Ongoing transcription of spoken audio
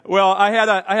Well, I had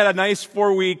a nice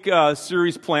 4-week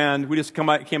series planned. We just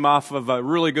came off of a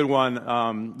really good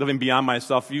one, Living Beyond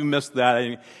Myself. If you missed that,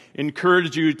 I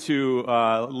encourage you to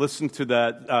listen to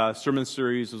that sermon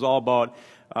series. It was all about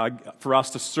for us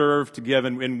to serve, to give,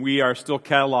 and we are still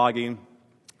cataloging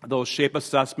those SHAPE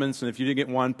assessments. And if you didn't get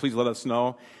one, please let us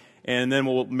know. And then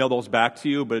we'll mail those back to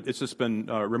you. But it's just been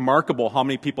remarkable how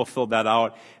many people filled that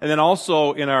out. And then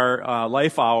also in our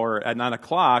Life Hour at 9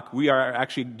 o'clock, we are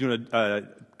actually doing a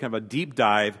kind of a deep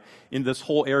dive into this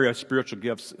whole area of spiritual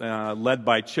gifts, led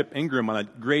by Chip Ingram on a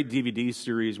great DVD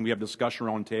series. And we have discussion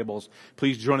round tables.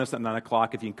 Please join us at 9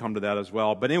 o'clock if you can come to that as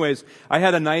well. But anyways, I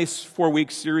had a nice 4-week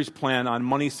series plan on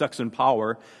money, sex, and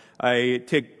power. I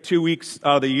take 2 weeks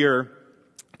out of the year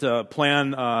to plan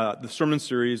the sermon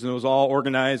series, and it was all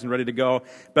organized and ready to go.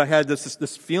 But I had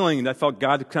this feeling that I felt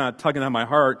God kind of tugging on my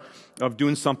heart of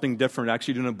doing something different,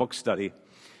 actually doing a book study.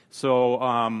 So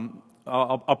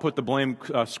I'll put the blame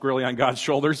squarely on God's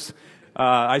shoulders.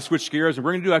 I switched gears, and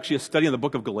we're going to do actually a study in the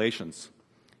book of Galatians.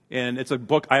 And it's a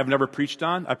book I have never preached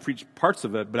on. I've preached parts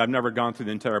of it, but I've never gone through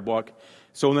the entire book.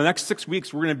 So in the next 6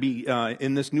 weeks, we're going to be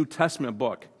in this New Testament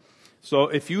book. So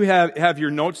if you have your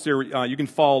notes there, you can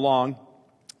follow along.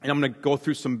 And I'm going to go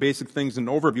through some basic things in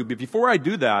an overview. But before I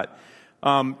do that,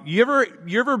 you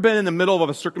ever been in the middle of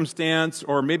a circumstance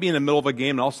or maybe in the middle of a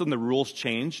game and all of a sudden the rules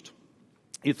changed?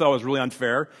 You thought it was really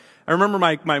unfair. I remember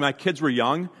my kids were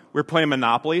young. We were playing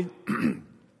Monopoly.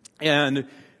 And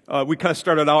we kind of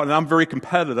started out, and I'm very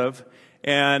competitive.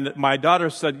 And my daughter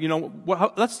said,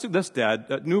 let's do this,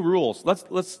 Dad. New rules.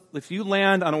 Let's if you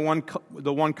land on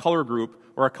the one color group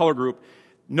or a color group,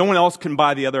 no one else can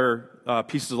buy the other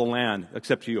pieces of the land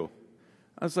except you.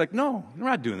 I was like, no, we're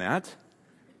not doing that.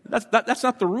 That's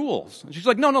not the rules. And she's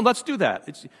like, no, let's do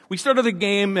that. We started the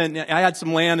game, and I had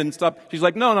some land and stuff. She's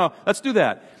like, no, let's do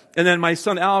that. And then my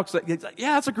son Alex, he's like,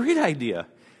 yeah, that's a great idea.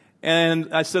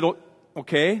 And I said,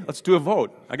 okay, let's do a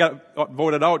vote. I got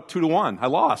voted out 2-1. I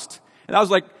lost. And I was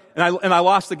like, and I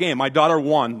lost the game. My daughter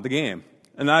won the game.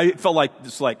 And I felt like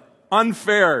just like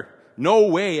unfair. No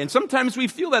way. And sometimes we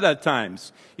feel that at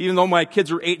times. Even though my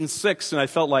kids were 8 and 6, and I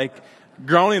felt like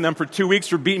grounding them for 2 weeks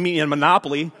for beating me in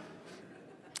Monopoly.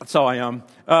 That's how I am.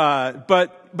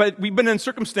 But we've been in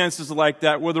circumstances like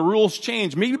that where the rules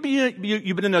change. Maybe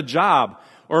you've been in a job,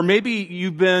 or maybe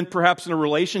you've been perhaps in a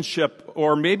relationship,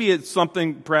 or maybe it's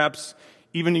something perhaps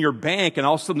even in your bank, and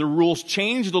all of a sudden the rules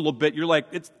change a little bit. You're like,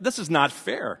 this is not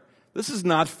fair. This is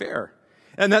not fair.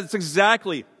 And that's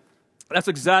exactly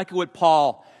what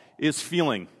Paul is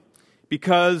feeling,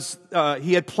 because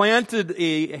he had planted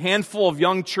a handful of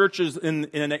young churches in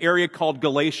an area called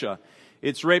Galatia.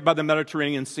 It's right by the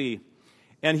Mediterranean Sea.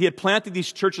 And he had planted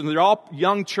these churches, and they're all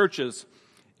young churches.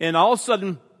 And all of a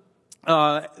sudden,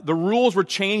 the rules were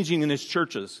changing in his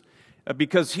churches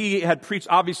because he had preached,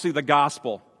 obviously, the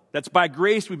gospel. That's by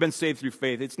grace we've been saved through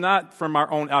faith. It's not from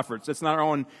our own efforts. It's not our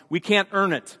own. We can't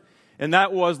earn it. And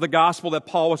that was the gospel that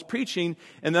Paul was preaching.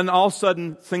 And then all of a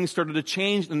sudden, things started to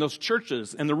change in those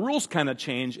churches. And the rules kind of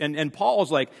changed. And Paul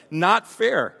was like, not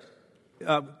fair.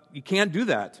 You can't do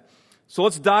that. So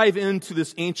let's dive into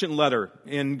this ancient letter.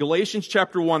 In Galatians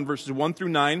chapter 1, verses 1 through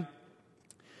 9.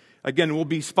 Again, we'll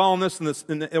be following this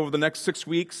over the next 6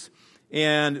 weeks.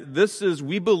 And this is,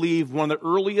 we believe, one of the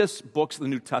earliest books of the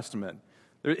New Testament.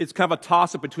 It's kind of a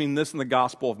toss-up between this and the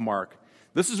Gospel of Mark.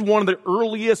 This is one of the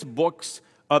earliest books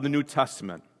of the New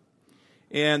Testament.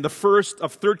 And the first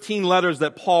of 13 letters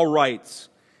that Paul writes,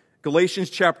 Galatians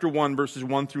chapter 1, verses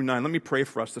 1 through 9. Let me pray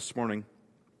for us this morning.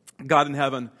 God in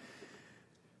heaven,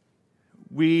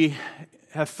 we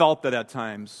have felt that at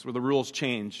times where the rules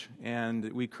change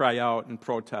and we cry out and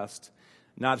protest,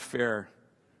 not fair,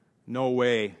 no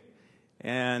way.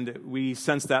 And we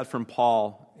sense that from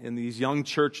Paul in these young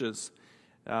churches.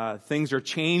 Things are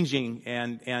changing,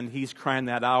 and he's crying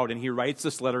that out, and he writes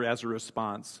this letter as a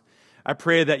response. I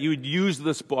pray that you would use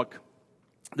this book,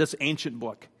 this ancient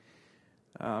book,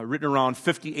 written around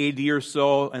 50 AD or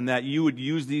so, and that you would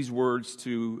use these words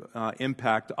to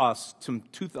impact us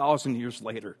 2,000 years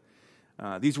later.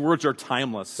 These words are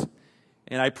timeless,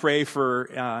 and I pray for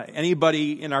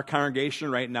anybody in our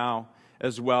congregation right now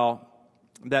as well,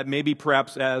 that maybe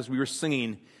perhaps as we were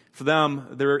singing, for them,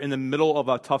 they're in the middle of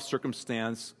a tough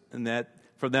circumstance, and that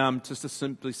for them just to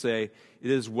simply say,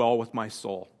 it is well with my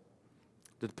soul.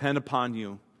 To depend upon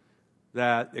you,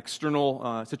 that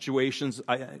external situations,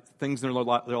 things in their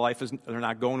life, they're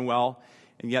not going well,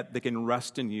 and yet they can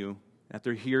rest in you, that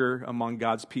they're here among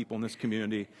God's people in this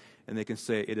community, and they can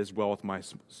say, it is well with my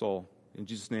soul. In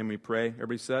Jesus' name we pray.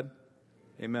 Everybody said?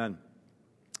 Amen.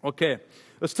 Okay,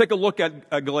 let's take a look at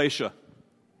Galatia.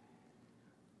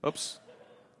 Oops.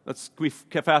 Can we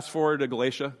fast forward to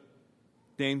Galatia,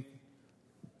 Dane?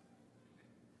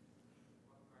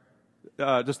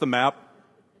 Just the map.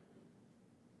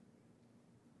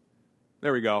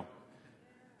 There we go.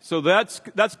 So that's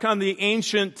kind of the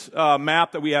ancient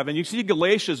map that we have. And you see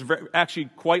Galatia is actually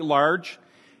quite large.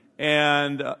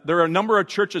 And there are a number of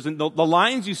churches. And the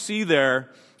lines you see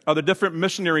there are the different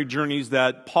missionary journeys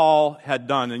that Paul had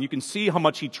done. And you can see how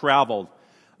much he traveled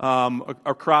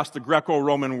across the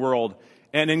Greco-Roman world.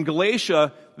 And in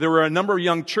Galatia, there were a number of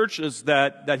young churches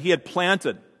that he had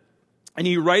planted. And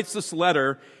he writes this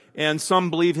letter, and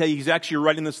some believe he's actually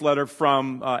writing this letter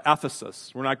from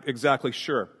Ephesus. We're not exactly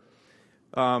sure.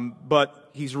 But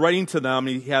he's writing to them,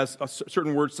 and he has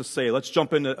certain words to say. Let's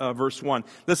jump into verse 1.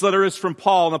 This letter is from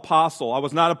Paul, an apostle. I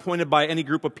was not appointed by any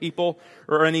group of people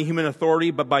or any human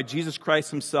authority, but by Jesus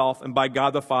Christ himself and by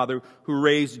God the Father, who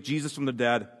raised Jesus from the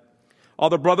dead. All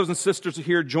the brothers and sisters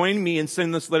here, join me in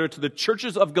sending this letter to the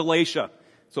churches of Galatia.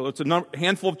 So it's a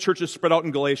handful of churches spread out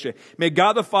in Galatia. May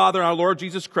God the Father and our Lord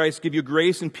Jesus Christ give you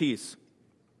grace and peace.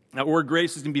 That word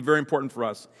grace is going to be very important for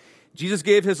us. Jesus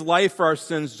gave his life for our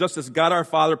sins just as God our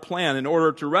Father planned in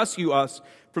order to rescue us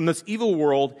from this evil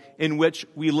world in which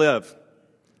we live.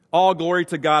 All glory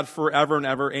to God forever and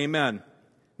ever. Amen.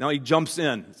 Now he jumps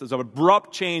in. It's an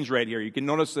abrupt change right here. You can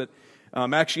notice that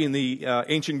actually in the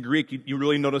ancient Greek, you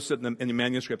really notice it in the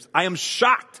manuscripts. I am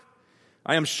shocked.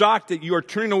 I am shocked that you are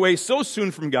turning away so soon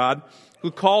from God,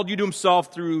 who called you to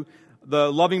himself through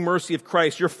the loving mercy of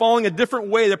Christ. You're following a different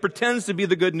way that pretends to be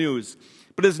the good news,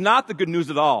 but is not the good news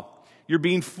at all. You're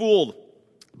being fooled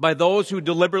by those who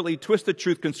deliberately twist the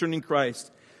truth concerning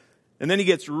Christ. And then he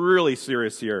gets really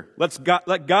serious here.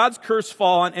 Let God's curse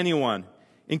fall on anyone,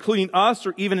 including us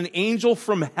or even an angel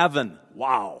from heaven.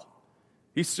 Wow.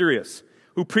 He's serious.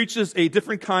 Who preaches a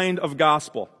different kind of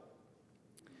gospel.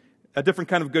 A different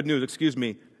kind of good news,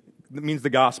 that means the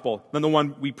gospel, than the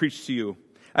one we preach to you.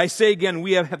 I say again,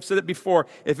 we have said it before,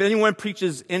 if anyone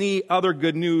preaches any other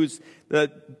good news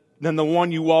than the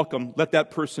one you welcome, let that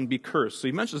person be cursed. So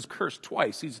he mentions curse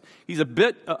twice. He's a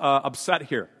bit upset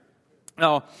here.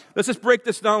 Now, let's just break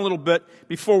this down a little bit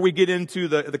before we get into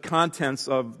the contents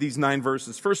of these 9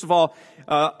 verses. First of all,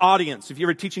 audience. If you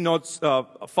have teaching notes,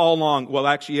 follow along. Well,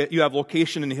 actually, you have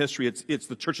location in history. It's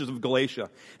the churches of Galatia.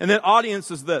 And then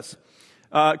audience is this.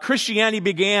 Christianity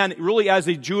began really as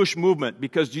a Jewish movement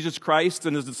because Jesus Christ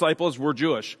and his disciples were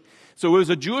Jewish. So it was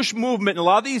a Jewish movement, and a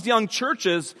lot of these young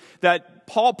churches that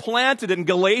Paul planted in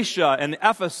Galatia and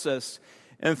Ephesus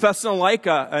and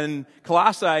Thessalonica and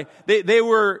Colossae, they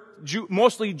were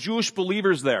mostly Jewish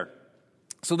believers there.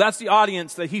 So that's the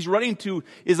audience that he's writing to,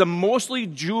 is a mostly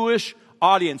Jewish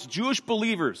audience, Jewish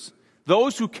believers,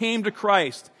 those who came to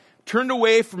Christ, turned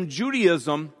away from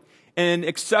Judaism and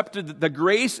accepted the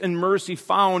grace and mercy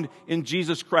found in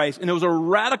Jesus Christ. And it was a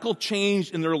radical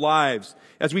change in their lives.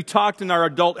 As we talked in our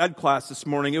adult ed class this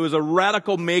morning, it was a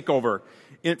radical makeover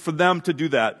for them to do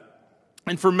that.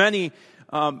 And for many,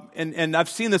 and I've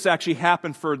seen this actually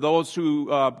happen for those who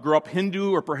grew up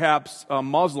Hindu or perhaps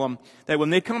Muslim, that when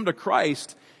they come to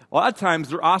Christ, a lot of times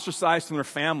they're ostracized from their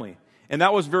family. And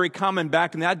that was very common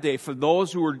back in that day for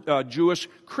those who were Jewish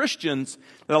Christians,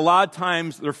 that a lot of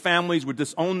times their families would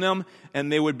disown them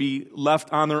and they would be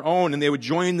left on their own and they would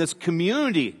join this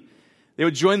community. They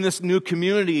would join this new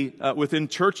community within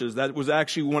churches. That was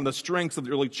actually one of the strengths of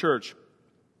the early church.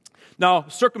 Now,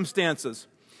 circumstances.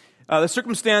 The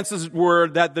circumstances were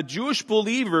that the Jewish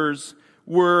believers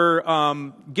were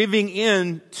giving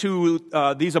in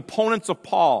to these opponents of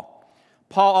Paul.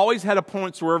 Paul always had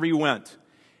opponents wherever he went.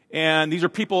 And these are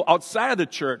people outside of the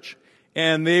church.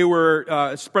 And they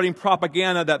were spreading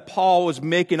propaganda that Paul was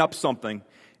making up something.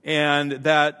 And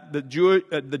that the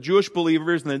Jewish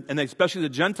believers, and especially the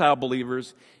Gentile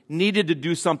believers, needed to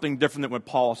do something different than what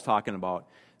Paul was talking about.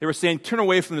 They were saying, turn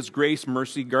away from this grace,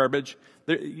 mercy garbage.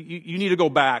 You need to go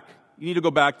back. You need to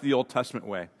go back to the Old Testament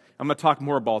way. I'm going to talk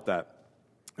more about that.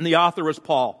 And the author was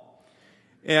Paul.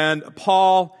 And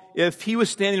Paul, if he was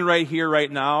standing right here,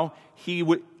 right now, he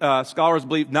would, scholars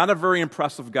believe, not a very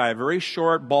impressive guy, very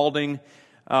short, balding.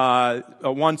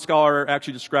 One scholar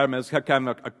actually described him as had kind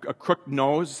of a crooked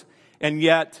nose, and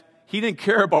yet he didn't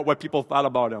care about what people thought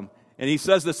about him. And he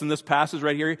says this in this passage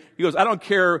right here. He goes, I don't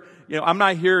care, I'm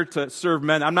not here to serve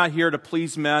men. I'm not here to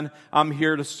please men. I'm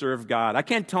here to serve God. I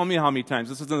can't tell you how many times,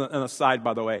 this is an aside,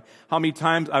 by the way, how many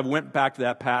times I went back to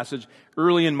that passage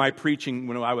early in my preaching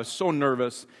when I was so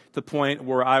nervous to the point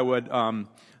where I would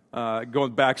go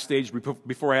backstage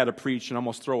before I had to preach and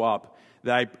almost throw up.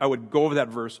 That I would go over that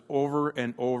verse over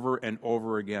and over and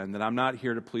over again, that I'm not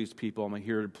here to please people, I'm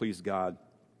here to please God.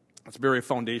 It's a very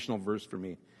foundational verse for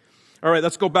me. All right,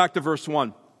 let's go back to verse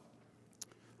 1.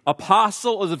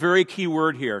 Apostle is a very key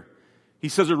word here. He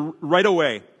says it right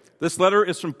away. This letter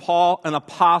is from Paul, an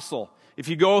apostle. If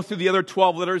you go through the other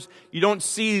 12 letters, you don't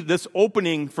see this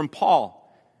opening from Paul.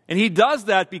 And he does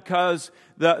that because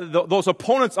those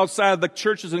opponents outside of the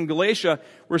churches in Galatia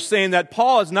were saying that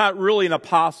Paul is not really an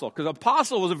apostle, because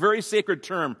apostle was a very sacred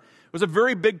term. It was a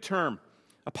very big term.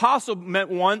 Apostle meant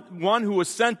one who was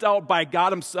sent out by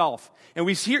God himself. And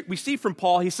we see from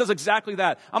Paul, he says exactly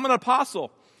that. I'm an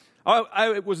apostle.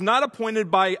 I was not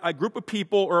appointed by a group of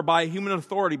people or by human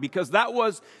authority, because that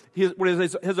was what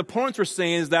his opponents were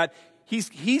saying, is that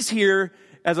he's here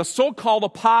as a so-called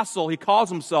apostle, he calls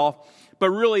himself, but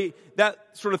really that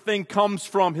sort of thing comes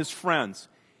from his friends.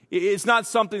 It's not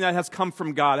something that has come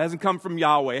from God. It hasn't come from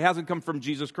Yahweh. It hasn't come from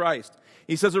Jesus Christ.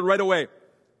 He says it right away.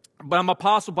 But I'm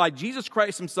apostle by Jesus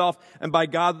Christ himself and by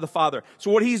God the Father.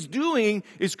 So what he's doing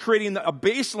is creating a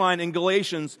baseline in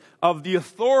Galatians of the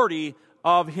authority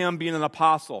of him being an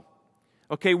apostle.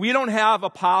 Okay, we don't have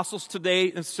apostles today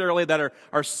necessarily that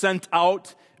are sent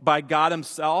out by God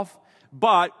himself,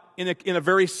 but in a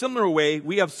very similar way,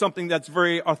 we have something that's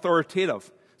very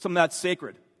authoritative, something that's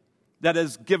sacred, that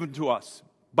is given to us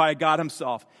by God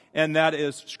himself, and that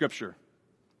is Scripture.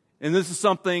 And this is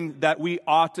something that we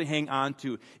ought to hang on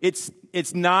to. It's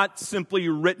not simply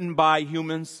written by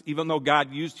humans, even though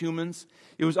God used humans.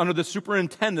 It was under the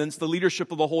superintendence, the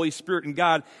leadership of the Holy Spirit and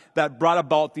God, that brought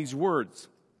about these words.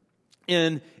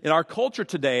 In our culture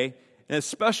today, and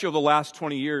especially over the last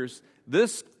 20 years,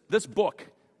 this book,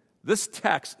 this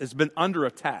text has been under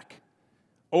attack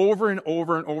over and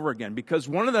over and over again, because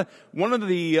one of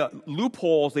the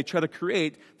loopholes they try to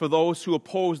create for those who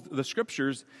oppose the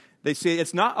Scriptures, they say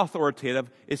it's not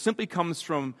authoritative. It simply comes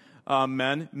from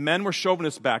men. Men were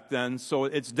chauvinists back then, so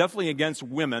it's definitely against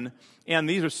women. And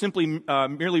these are simply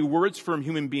merely words from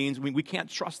human beings. We can't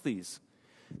trust these.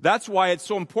 That's why it's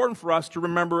so important for us to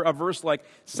remember a verse like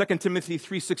 2 Timothy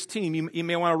 3:16. You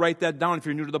may want to write that down if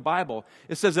you're new to the Bible.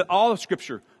 It says that all of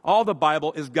Scripture, all the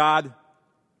Bible is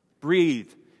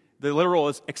God-breathed. The literal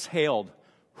is exhaled.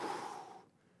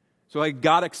 So like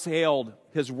God exhaled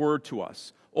his word to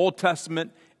us, Old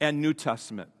Testament and New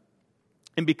Testament.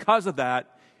 And because of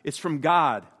that, it's from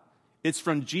God. It's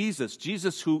from Jesus.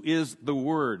 Jesus, who is the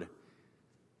Word.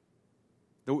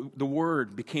 The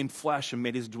Word became flesh and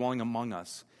made his dwelling among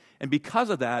us. And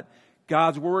because of that,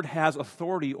 God's Word has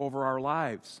authority over our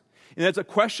lives. And that's a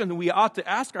question that we ought to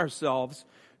ask ourselves,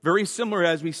 very similar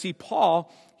as we see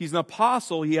Paul. He's an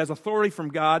apostle. He has authority from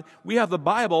God. We have the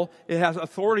Bible. It has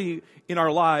authority in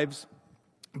our lives.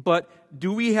 But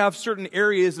do we have certain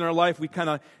areas in our life we kind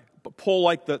of pull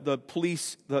like the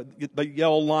police, the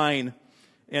yellow line,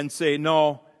 and say,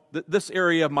 no, this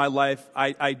area of my life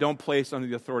I don't place under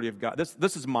the authority of God.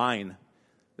 This is mine.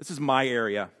 This is my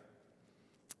area.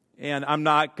 And I'm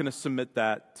not going to submit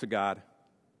that to God.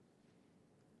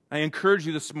 I encourage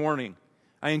you this morning,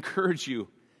 I encourage you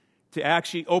to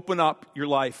actually open up your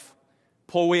life,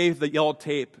 pull away the yellow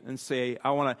tape and say,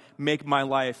 I want to make my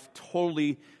life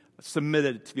totally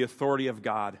submitted to the authority of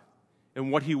God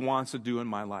and what he wants to do in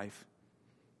my life.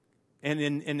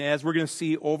 And as we're going to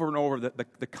see over and over,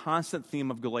 the constant theme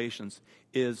of Galatians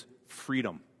is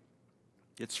freedom.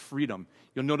 It's freedom.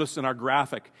 You'll notice in our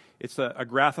graphic, it's a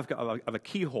graphic of a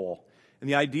keyhole. And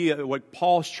the idea, what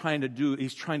Paul's trying to do,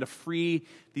 he's trying to free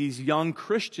these young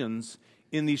Christians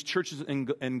in these churches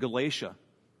in Galatia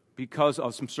because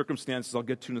of some circumstances I'll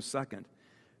get to in a second.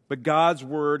 But God's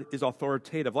word is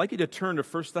authoritative. I'd like you to turn to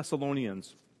 1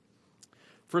 Thessalonians.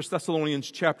 1 Thessalonians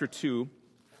chapter 2,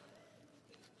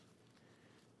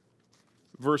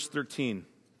 verse 13.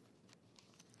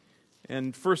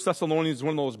 And 1 Thessalonians is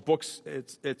one of those books,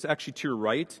 it's actually to your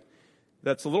right,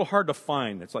 that's a little hard to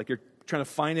find. It's like you're trying to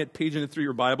find it, paging it through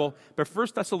your Bible. But 1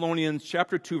 Thessalonians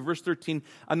chapter 2, verse 13,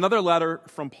 another letter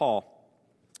from Paul.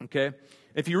 Okay?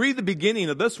 If you read the beginning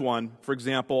of this one, for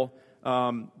example,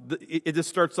 it just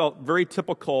starts out very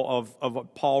typical of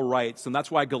what Paul writes, and that's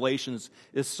why Galatians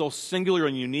is so singular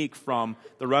and unique from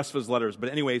the rest of his letters. But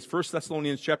anyways, 1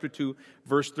 Thessalonians chapter 2,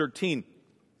 verse 13,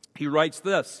 he writes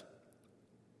this: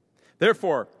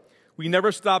 Therefore, we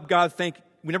never stop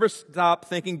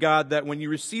thanking God that when you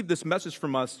received this message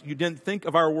from us, you didn't think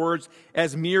of our words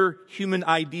as mere human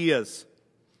ideas.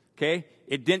 Okay?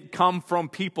 It didn't come from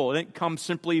people. It didn't come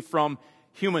simply from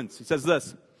humans. He says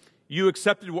this: you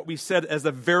accepted what we said as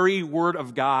the very word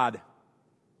of God,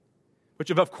 which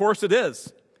of course it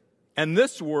is. And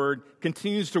this word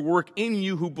continues to work in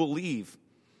you who believe.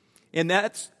 And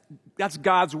that's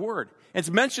God's word. And it's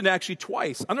mentioned actually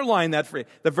twice. Underline that phrase.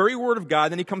 The very word of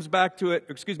God. Then he comes back to it.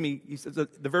 He says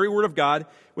the very word of God,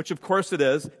 which of course it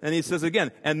is. And he says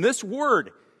again, and this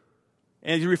word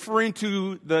And he's referring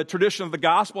to the tradition of the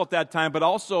gospel at that time, but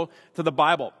also to the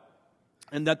Bible.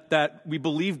 And that we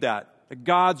believe that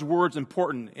God's word's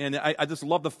important. And I just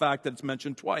love the fact that it's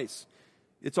mentioned twice.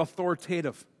 It's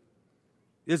authoritative.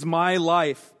 Is my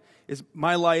life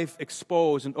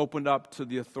exposed and opened up to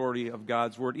the authority of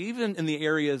God's word, even in the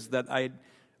areas the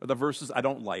verses I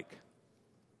don't like?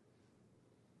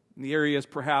 In the areas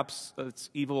perhaps it's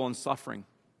evil and suffering.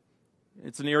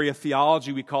 It's an area of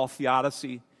theology we call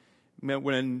theodicy,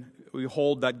 when we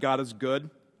hold that God is good,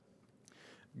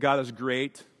 God is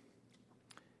great.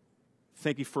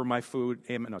 Thank you for my food.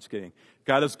 Amen. No, just kidding.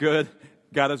 God is good,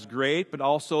 God is great, but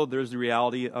also there's the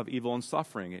reality of evil and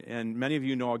suffering. And many of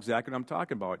you know exactly what I'm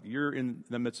talking about. You're in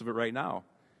the midst of it right now.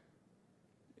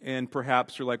 And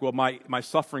perhaps you're like, well, my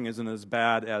suffering isn't as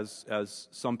bad as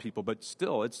some people, but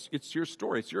still, it's your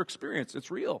story, it's your experience,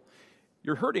 it's real.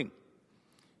 You're hurting.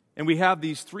 And we have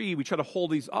these three, we try to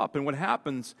hold these up. And what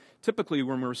happens typically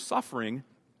when we're suffering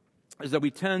is that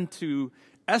we tend to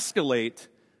escalate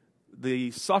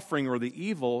the suffering or the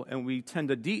evil, and we tend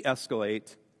to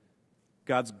de-escalate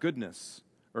God's goodness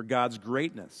or God's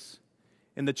greatness.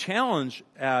 And the challenge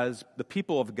as the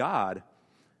people of God,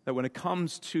 that when it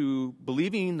comes to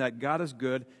believing that God is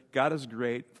good, God is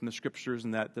great from the Scriptures,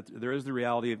 and that there is the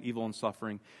reality of evil and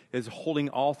suffering, is holding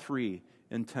all three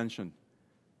in tension.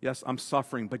 Yes, I'm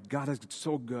suffering, but God is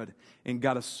so good, and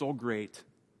God is so great.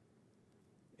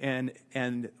 And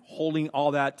holding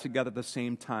all that together at the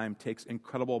same time takes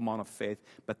incredible amount of faith,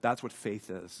 but that's what faith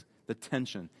is, the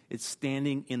tension. It's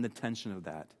standing in the tension of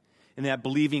that. And that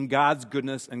believing God's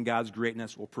goodness and God's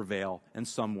greatness will prevail in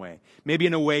some way. Maybe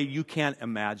in a way you can't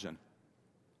imagine.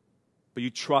 But you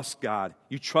trust God.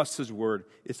 You trust His Word.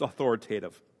 It's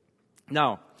authoritative.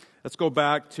 Now, let's go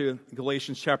back to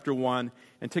Galatians chapter 1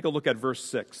 and take a look at verse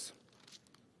 6.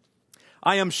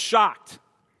 I am shocked.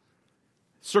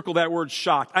 Circle that word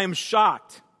shocked. I am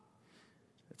shocked.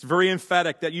 It's very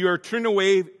emphatic that you are turning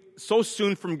away so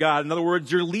soon from God. In other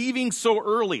words, you're leaving so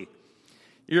early.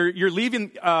 You're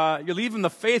leaving the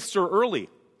faith so early.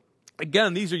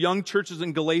 Again, these are young churches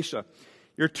in Galatia.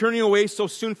 You're turning away so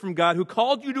soon from God, who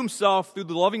called you to Himself through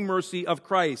the loving mercy of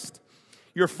Christ.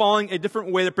 You're following a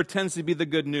different way that pretends to be the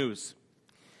good news.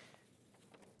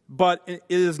 But it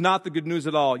is not the good news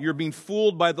at all. You're being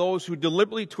fooled by those who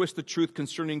deliberately twist the truth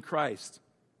concerning Christ.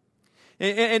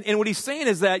 And what he's saying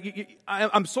is that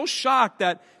I'm so shocked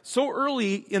that so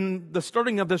early in the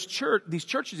starting of these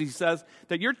churches, he says,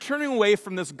 that you're turning away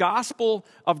from this gospel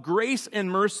of grace and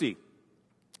mercy.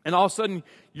 And all of a sudden,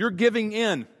 you're giving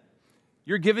in.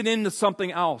 You're giving in to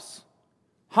something else.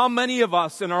 How many of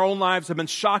us in our own lives have been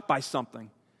shocked by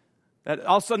something? That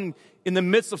all of a sudden, in the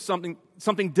midst of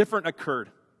something different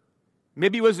occurred.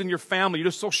 Maybe it was in your family. You're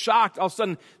just so shocked. All of a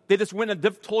sudden, they just went in a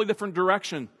totally different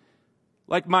direction.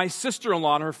 Like my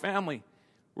sister-in-law and her family,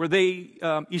 where they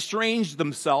estranged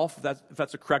themselves, if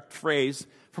that's a correct phrase,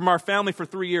 from our family for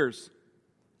 3 years.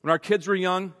 When our kids were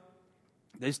young,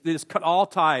 they just cut all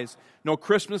ties. No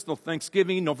Christmas, no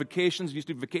Thanksgiving, no vacations. We used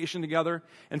to vacation together.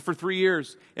 And for 3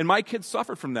 years. And my kids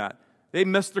suffered from that. They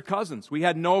missed their cousins. We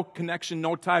had no connection,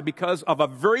 no tie, because of a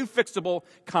very fixable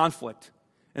conflict.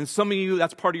 And some of you,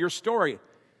 that's part of your story.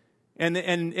 And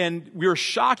we were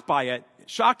shocked by it.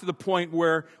 Shocked to the point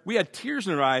where we had tears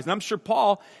in our eyes. And I'm sure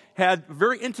Paul had a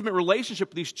very intimate relationship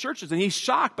with these churches, and he's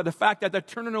shocked by the fact that they're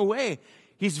turning away.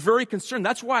 He's very concerned.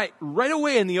 That's why right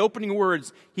away in the opening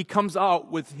words, he comes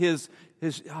out with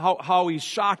how he's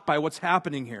shocked by what's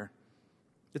happening here.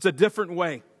 It's a different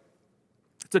way.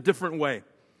 It's a different way. It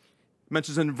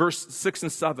mentions in verse 6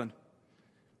 and 7.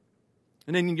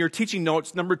 And then in your teaching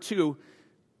notes, number 2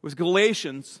 was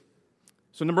Galatians.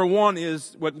 So number 1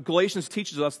 is what Galatians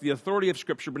teaches us, the authority of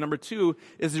Scripture. But number 2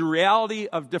 is the reality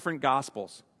of different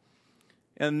gospels.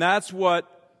 And that's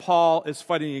what Paul is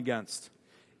fighting against.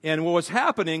 And what was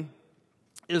happening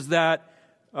is that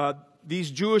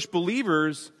these Jewish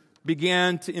believers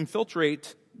began to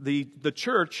infiltrate the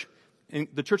church,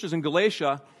 the churches in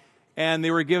Galatia, and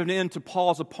they were given in to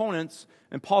Paul's opponents.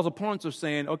 And Paul's opponents are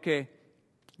saying, okay,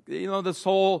 this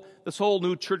whole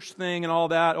new church thing and all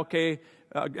that, okay,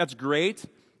 that's great,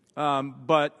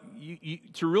 but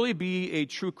to really be a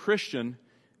true Christian,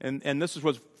 and this is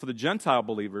what's for the Gentile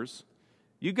believers,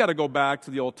 you've got to go back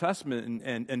to the Old Testament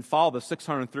and follow the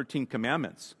 613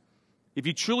 commandments. If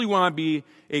you truly want to be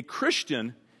a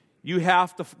Christian, you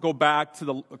have to go back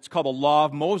to what's called the Law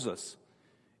of Moses,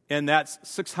 and that's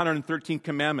 613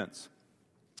 commandments.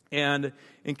 And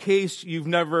in case you've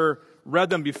never read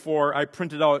them before, I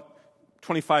printed out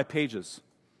 25 pages,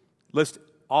 list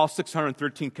all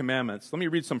 613 commandments. Let me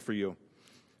read some for you.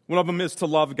 One of them is to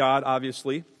love God,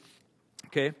 obviously.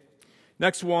 Okay.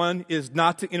 Next one is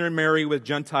not to intermarry with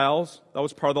Gentiles. That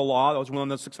was part of the law. That was one of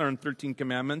the 613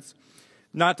 commandments.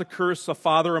 Not to curse a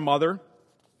father or mother.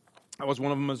 That was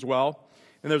one of them as well.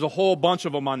 And there's a whole bunch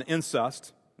of them on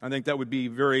incest. I think that would be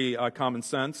very common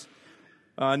sense.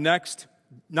 Next,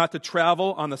 not to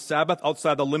travel on the Sabbath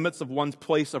outside the limits of one's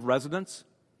place of residence.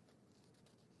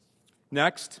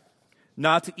 Next,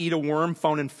 not to eat a worm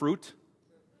found in fruit.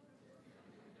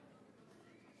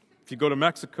 If you go to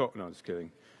Mexico, no, just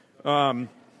kidding.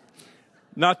 Not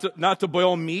to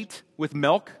boil meat with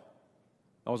milk.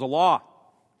 That was a law.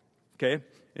 Okay?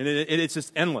 And it's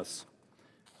just endless.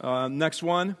 Next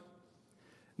one.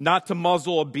 Not to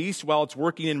muzzle a beast while it's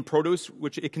working in produce,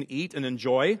 which it can eat and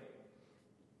enjoy.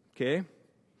 Okay?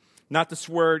 Not to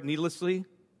swear needlessly.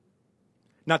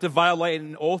 Not to violate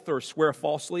an oath or swear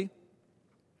falsely.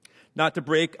 Not to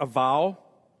break a vow.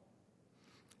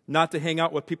 Not to hang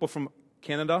out with people from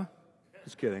Canada.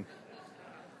 Just kidding.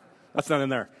 That's not in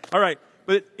there. All right.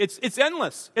 But it's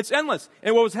endless. It's endless.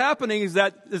 And what was happening is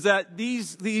that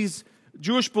these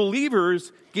Jewish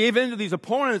believers gave in to these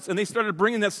opponents, and they started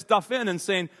bringing that stuff in and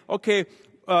saying, okay,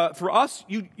 for us,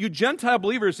 you Gentile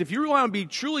believers, if you want to be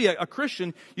truly a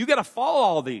Christian, you got to follow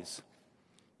all these.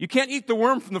 You can't eat the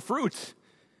worm from the fruit.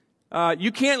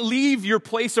 You can't leave your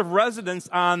place of residence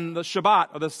on the Shabbat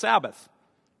or the Sabbath.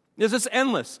 There's this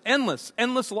endless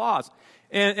laws.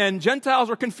 And Gentiles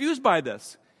are confused by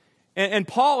this. And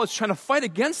Paul is trying to fight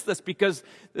against this because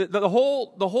the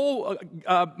whole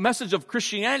message of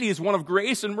Christianity is one of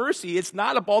grace and mercy. It's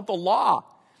not about the law.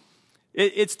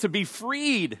 It's to be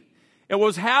freed. And what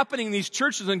was happening in these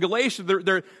churches in Galatia,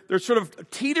 they're sort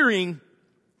of teetering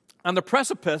on the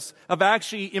precipice of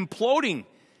actually imploding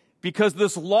because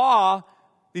this law,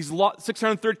 these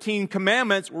 613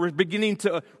 commandments were beginning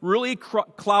to really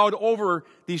cloud over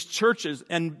these churches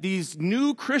and these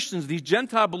new Christians, these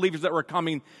Gentile believers that were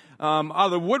coming out of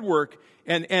the woodwork,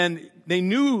 and they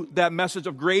knew that message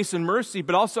of grace and mercy,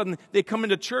 but all of a sudden they come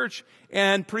into church,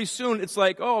 and pretty soon it's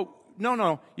like, oh,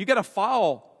 no, you got to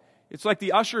follow. It's like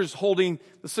the ushers holding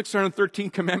the 613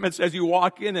 commandments as you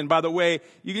walk in, and by the way,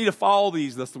 you need to follow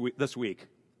these this week.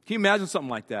 Can you imagine something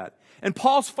like that? And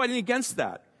Paul's fighting against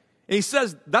that. And he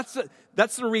says that's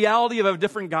the reality of a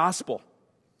different gospel.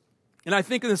 And I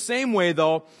think in the same way,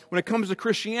 though, when it comes to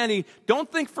Christianity,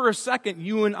 don't think for a second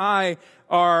you and I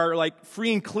are like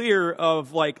free and clear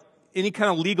of like any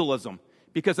kind of legalism.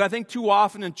 Because I think too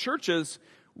often in churches,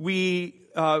 we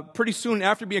pretty soon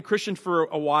after being a Christian for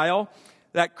a while,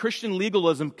 that Christian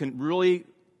legalism can really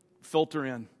filter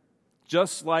in.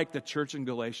 Just like the church in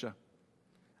Galatia.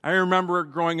 I remember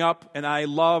growing up, and I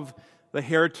love the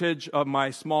heritage of my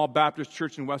small Baptist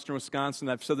church in western Wisconsin.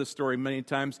 I've said this story many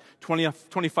times.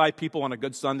 25 people on a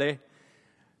good Sunday.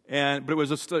 But it was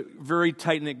just a very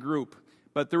tight-knit group.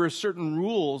 But there were certain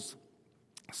rules,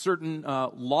 certain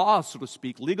laws, so to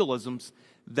speak, legalisms,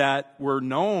 that were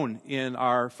known in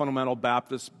our fundamental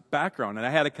Baptist background. And I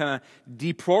had to kind of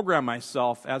deprogram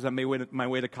myself as I made my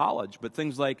way to college. But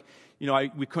things like,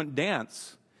 we couldn't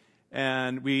dance.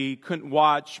 And we couldn't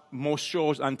watch most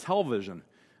shows on television.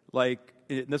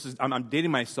 I'm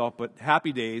dating myself, but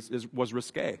Happy Days was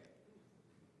risque.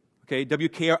 Okay,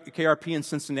 WKRP in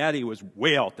Cincinnati was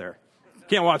way out there.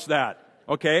 Can't watch that.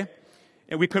 Okay,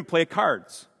 and we couldn't play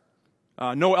cards.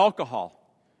 No alcohol.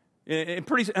 And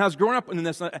I was growing up in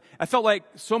this. I felt like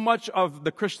so much of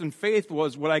the Christian faith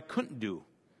was what I couldn't do.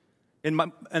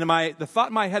 The thought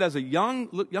in my head as a young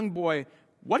boy,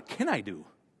 what can I do?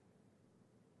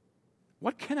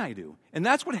 What can I do? And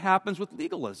that's what happens with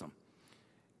legalism.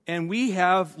 And we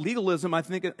have legalism, I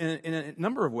think, in a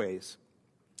number of ways.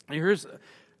 And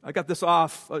I got this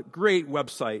off a great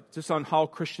website just on how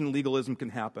Christian legalism can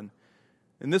happen.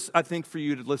 And this, I think, for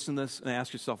you to listen to this and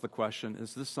ask yourself the question,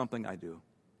 is this something I do?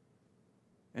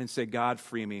 And say, God,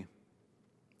 free me.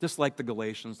 Just like the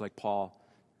Galatians, like Paul,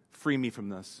 free me from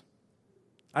this.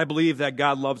 I believe that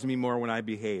God loves me more when I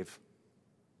behave.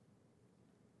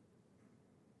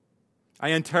 I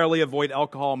entirely avoid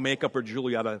alcohol, makeup, or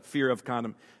jewelry out of fear of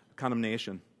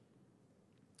condemnation.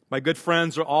 My good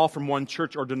friends are all from one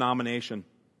church or denomination.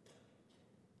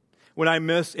 When I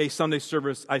miss a Sunday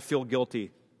service, I feel guilty.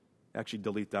 Actually,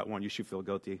 delete that one. You should feel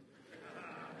guilty.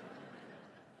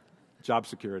 Job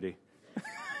security.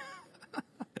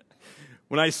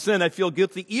 When I sin, I feel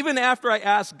guilty even after I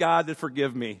ask God to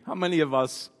forgive me. How many of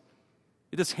us,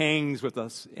 it just hangs with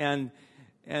us. And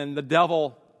the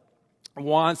devil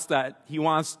wants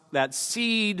that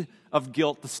seed of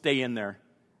guilt to stay in there.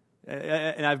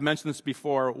 And I've mentioned this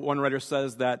before. One writer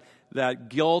says that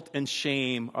guilt and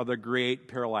shame are the great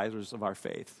paralyzers of our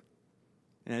faith.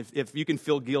 And if you can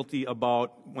feel guilty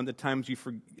about when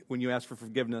you ask for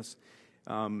forgiveness,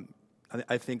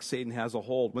 I think Satan has a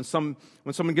hold. When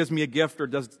someone gives me a gift or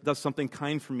does something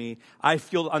kind for me, I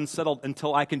feel unsettled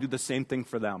until I can do the same thing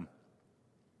for them.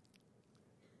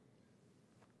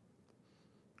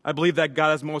 I believe that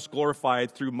God is most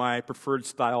glorified through my preferred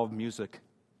style of music.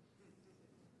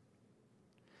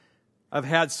 I've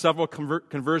had several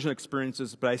conversion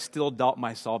experiences, but I still doubt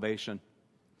my salvation.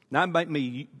 That might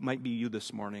be you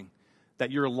this morning, that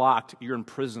you're locked, you're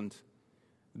imprisoned,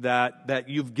 that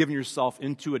you've given yourself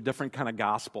into a different kind of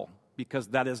gospel, because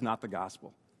that is not the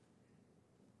gospel.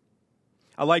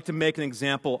 I like to make an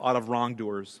example out of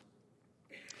wrongdoers.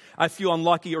 I feel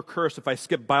unlucky or cursed if I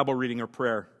skip Bible reading or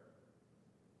prayer.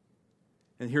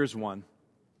 And here's one.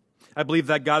 I believe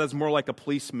that God is more like a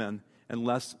policeman and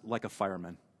less like a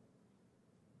fireman.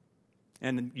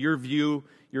 And your view,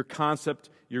 your concept,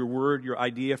 your word, your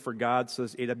idea for God,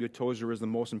 says A.W. Tozer, is the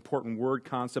most important word,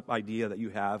 concept, idea that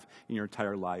you have in your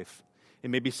entire life.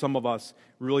 And maybe some of us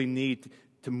really need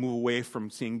to move away from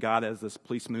seeing God as this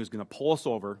policeman who's going to pull us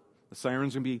over. The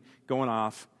siren's going to be going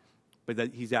off, but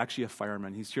that he's actually a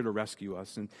fireman. He's here to rescue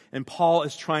us. And Paul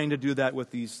is trying to do that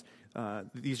with these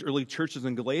early churches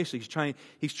in Galatia.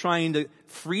 He's trying to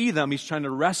free them. He's trying to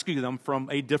rescue them from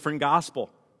a different gospel.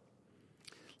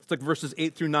 Let's look at verses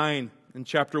 8 through 9 in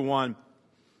chapter 1.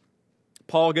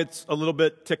 Paul gets a little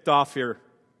bit ticked off here.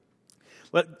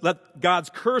 Let God's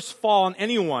curse fall on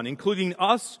anyone, including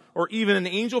us or even an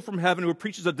angel from heaven who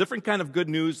preaches a different kind of good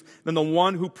news than the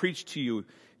one who preached to you.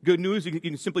 Good news, you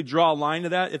can simply draw a line to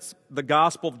that. It's the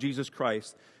gospel of Jesus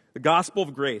Christ, the gospel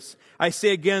of grace. I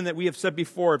say again that we have said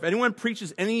before, if anyone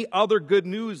preaches any other good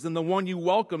news than the one you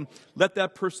welcome, let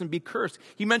that person be cursed.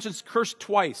 He mentions curse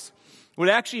twice. What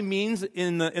it actually means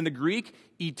in the Greek,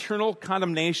 eternal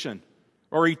condemnation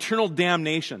or eternal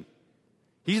damnation.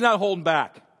 He's not holding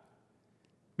back,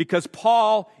 because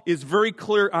Paul is very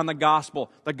clear on the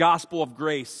gospel of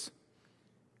grace.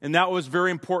 And that was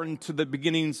very important to the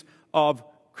beginnings of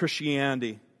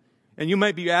Christianity. And you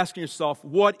might be asking yourself,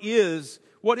 what is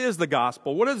the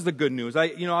gospel? What is the good news?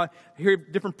 I hear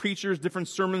different preachers, different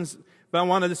sermons, but I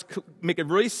want to just make it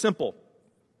really simple.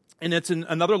 And it's in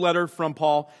another letter from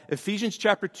Paul, Ephesians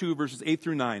chapter 2, verses 8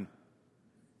 through 9.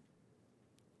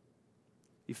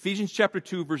 Ephesians chapter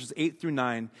 2, verses 8 through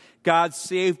 9. God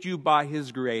saved you by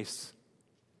His grace.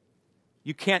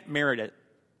 You can't merit it.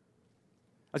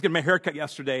 I was getting my hair cut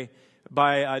yesterday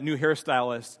by a new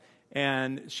hairstylist,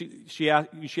 and she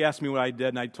asked me what I did,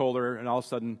 and I told her, and all of a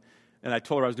sudden, and I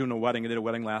told her I was doing a wedding. I did a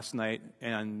wedding last night,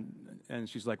 and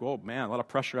she's like, "Oh man, a lot of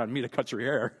pressure on me to cut your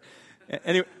hair."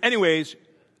 Anyways,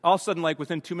 all of a sudden, like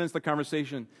within 2 minutes of the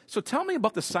conversation, so tell me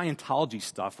about the Scientology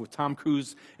stuff with Tom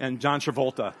Cruise and John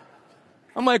Travolta.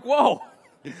 I'm like, whoa,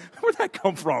 where'd that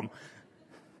come from?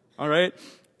 All right.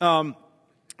 And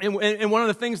one of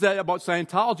the things that about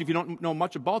Scientology, if you don't know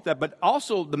much about that, but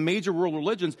also the major world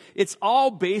religions, it's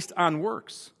all based on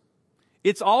works.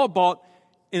 It's all about,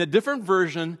 in a different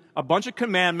version, a bunch of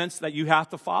commandments that you have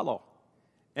to follow.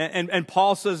 And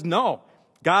Paul says, no,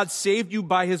 God saved you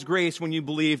by His grace when you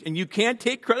believed, and you can't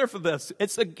take credit for this.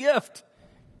 It's a gift.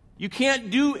 You can't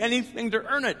do anything to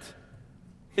earn it.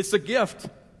 It's a gift.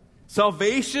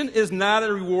 Salvation is not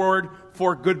a reward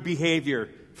for good behavior,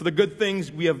 for the good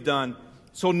things we have done.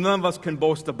 So none of us can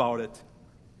boast about it.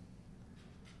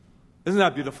 Isn't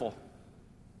that beautiful?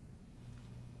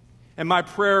 And my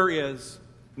prayer is,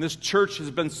 and this church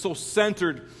has been so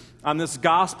centered on this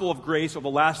gospel of grace over the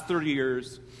last 30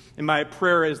 years, and my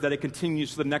prayer is that it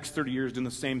continues for the next 30 years doing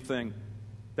the same thing.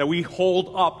 That we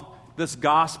hold up this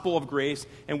gospel of grace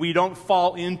and we don't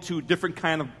fall into different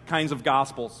kinds of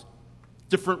gospels,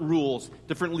 different rules,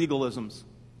 different legalisms.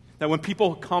 That when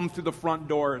people come through the front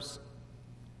doors,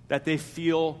 that they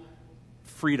feel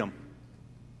freedom.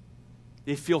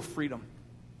 They feel freedom.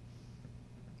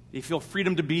 They feel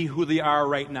freedom to be who they are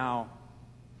right now.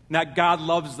 And that God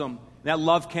loves them. That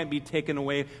love can't be taken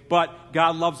away. But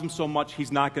God loves them so much,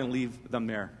 He's not going to leave them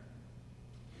there.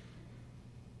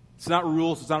 It's not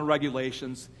rules. It's not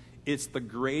regulations. It's the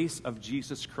grace of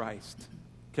Jesus Christ.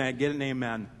 Can I get an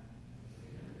amen?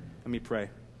 Let me pray.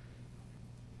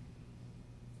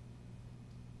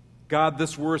 God,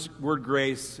 this word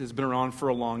grace has been around for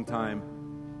a long time.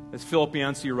 As Philip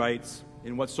Yancey writes,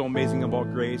 in What's So Amazing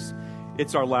About Grace,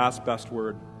 it's our last best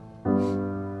word.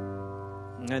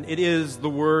 And it is the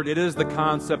word, it is the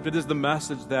concept, it is the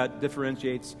message that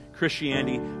differentiates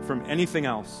Christianity from anything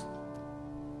else.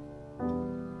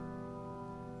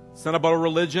 It's not about a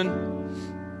religion.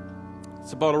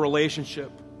 It's about a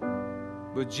relationship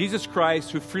with Jesus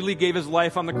Christ, who freely gave His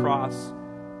life on the cross.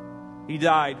 He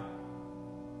died.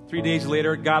 3 days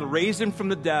later, God raised Him from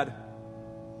the dead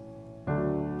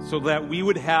so that we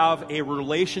would have a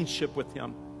relationship with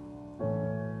him.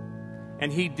 And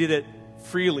he did it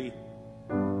freely.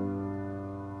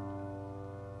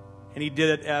 And he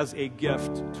did it as a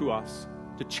gift to us,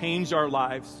 to change our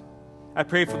lives. I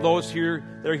pray for those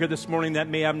here that are here this morning that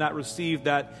may have not received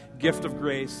that gift of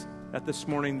grace, that this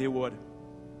morning they would.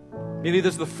 Maybe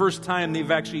this is the first time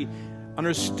they've actually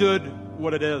understood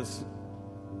what it is.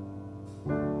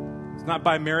 It's not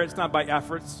by merit, it's not by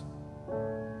efforts,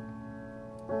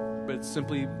 but it's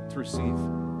simply to receive.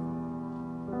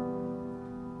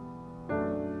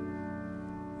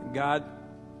 And God,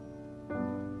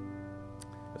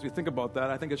 as we think about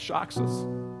that, I think it shocks us.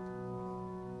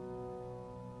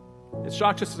 It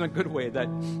shocks us in a good way that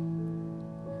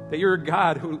you're a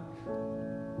God who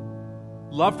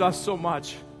loved us so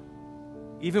much,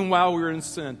 even while we were in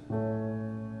sin,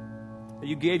 that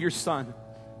you gave your Son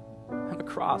on the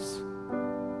cross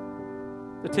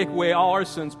to take away all our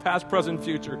sins, past, present,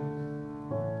 future,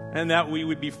 and that we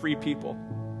would be free people.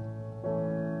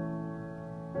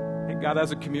 And God,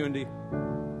 as a community,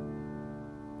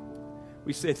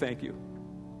 we say thank you.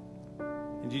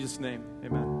 In Jesus' name,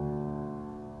 amen.